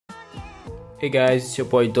Hey guys, it's your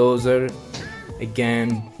boy Dozer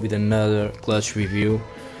again with another clutch review.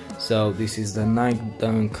 So this is the Nike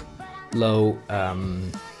Dunk Low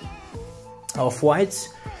Off-Whites.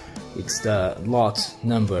 It's the lot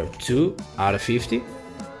number 2 out of 50.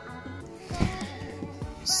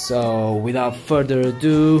 So without further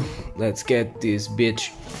ado, let's get this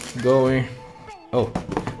bitch going. Oh,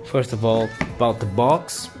 first of all, about the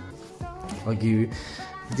box, I'll give you,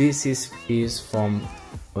 this is from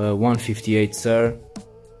 158 sir,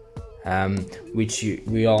 which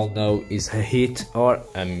we all know is a hit or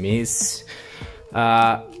a miss.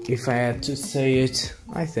 If I had to say it,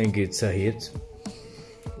 I think it's a hit.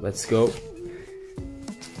 Let's go.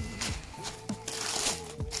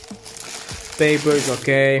 Paper's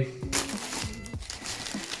okay.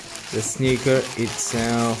 The sneaker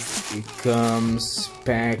itself, it comes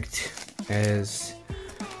packed as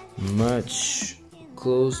much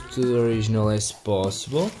close to the original as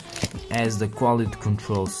possible, as the quality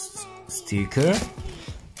control sticker.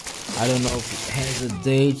 I don't know if it has a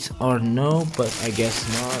date or no, but I guess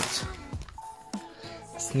not.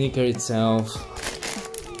 Sneaker itself,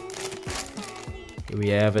 here we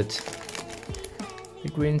have it. The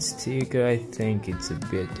green sticker, I think it's a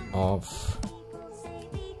bit off.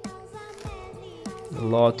 The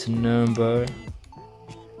lot number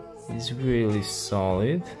is really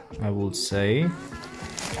solid, I would say.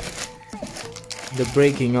 The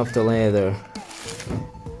breaking of the leather,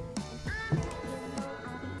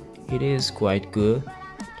 it is quite good.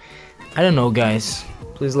 I don't know guys,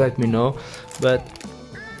 please let me know, but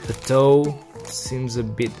the toe seems a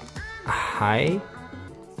bit high,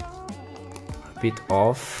 a bit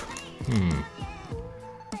off.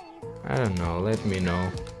 I don't know, let me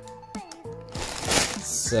know.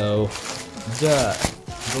 So the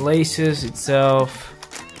laces itself,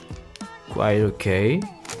 quite okay.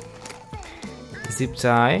 Zip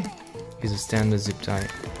tie is a standard zip tie,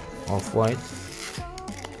 off-white.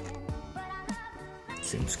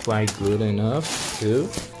 Seems quite good enough too.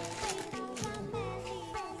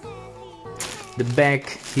 The back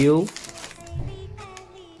heel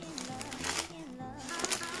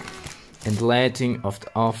and lighting of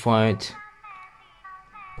the off-white.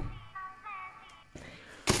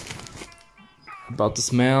 About the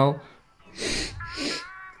smell,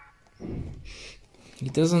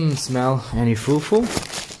 it doesn't smell any foo-foo.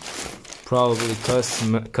 Probably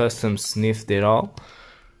custom sniffed it all,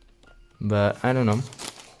 but I don't know.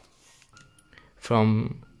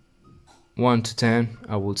 From 1 to 10,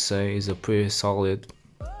 I would say is a pretty solid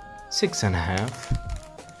 6.5.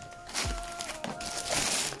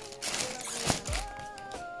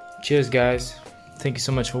 Cheers guys, thank you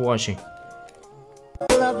so much for watching.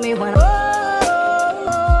 Love me when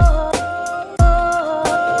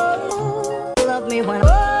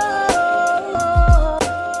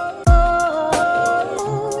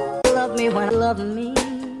love me.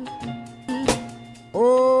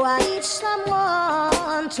 Oh, I need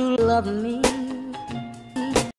someone to love me.